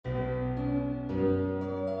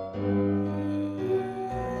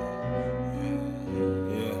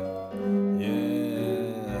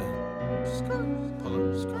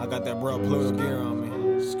bro Pluto gear on me.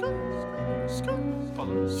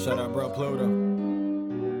 Shout out bro Pluto.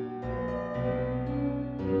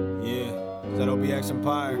 Yeah, is that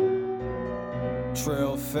OBXEMPIRE?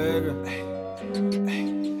 Trillfiger.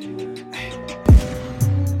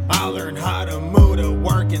 I learned how to move to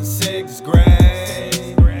work in 6th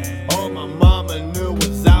grade. All my mama knew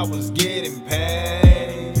was I was getting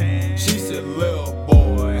paid. She said, "Little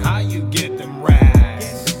boy, how you get them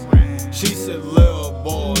racks?" She said, "Little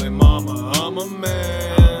boy, mama, I'm a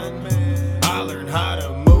man." I learned how to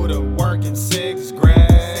move to work in 6th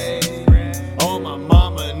grade. All my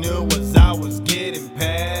mama knew was I was getting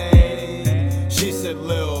paid. She said,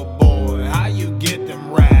 "Little boy, how you get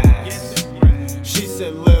them racks?" She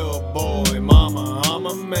said, "Little boy, mama, I'm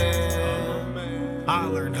a man." I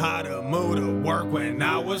learned how to move to work when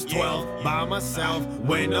I was 12 by myself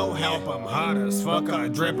with no help. I'm hot as fuck, I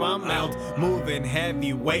drip, I melt. Moving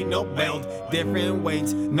heavy weight, no belt. Different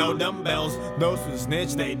weights, no dumbbells. Those who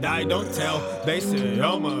snitch, they die, don't tell. They say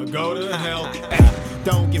I'ma go to hell.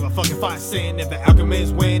 Don't give a fuck if I sin, if the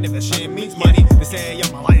alchemists win, if the shit means money. They say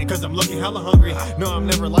I'm a lion cause I'm looking hella hungry. No, I'm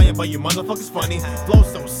never lying, but you motherfuckers funny. Flow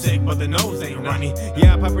so sick, but the nose ain't runny.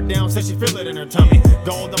 Yeah, I pipe her down, said she feel it in her tummy.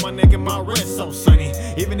 Gold on my neck and my wrist so sunny.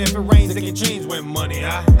 Even if it rains, it can change with money.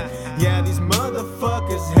 Yeah, these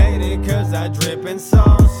motherfuckers hate it cause I drip in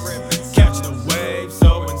sauce. Catch the wave,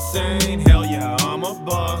 so insane. Hell yeah, I'm a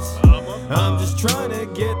boss. I'm just trying to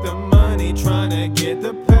get the money, trying to get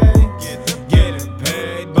the pay. Getting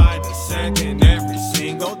paid by the second every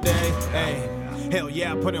single day. Hey. Hell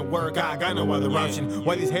yeah, I put in work, I got no other option.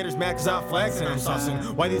 Why these haters mad cause I flex and I'm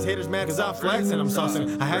saucing? Why these haters mad cause I flex and I'm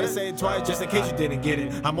saucing? I had to say it twice just in case you didn't get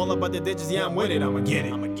it. I'm all about the digits, yeah, I'm with it, I'ma get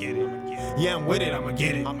it. Yeah, I'm with it, I'ma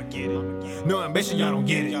get it. No ambition, y'all don't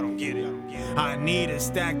get it. I need to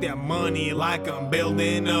stack that money like I'm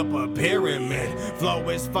building up a pyramid. Flow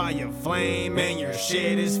is fire flame and your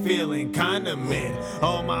shit is feeling kinda mid.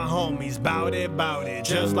 All my homies bout it,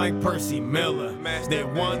 just like Percy Miller. They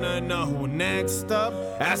wanna know who next up?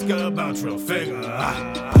 Ask about Trillfiger.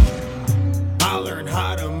 I learned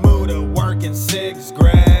how to move to work in 6th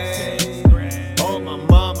grade. All my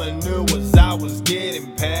mama knew was I was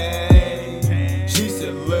getting paid. She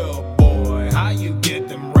said, "Little boy, how you get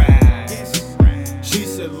them racks?" She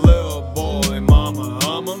said, "Little boy, mama,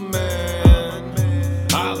 I'm a man."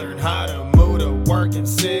 I learned how to move to work in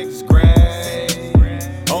 6th grade.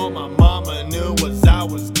 All my mama knew was I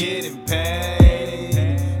was getting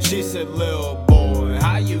paid. She said, "Little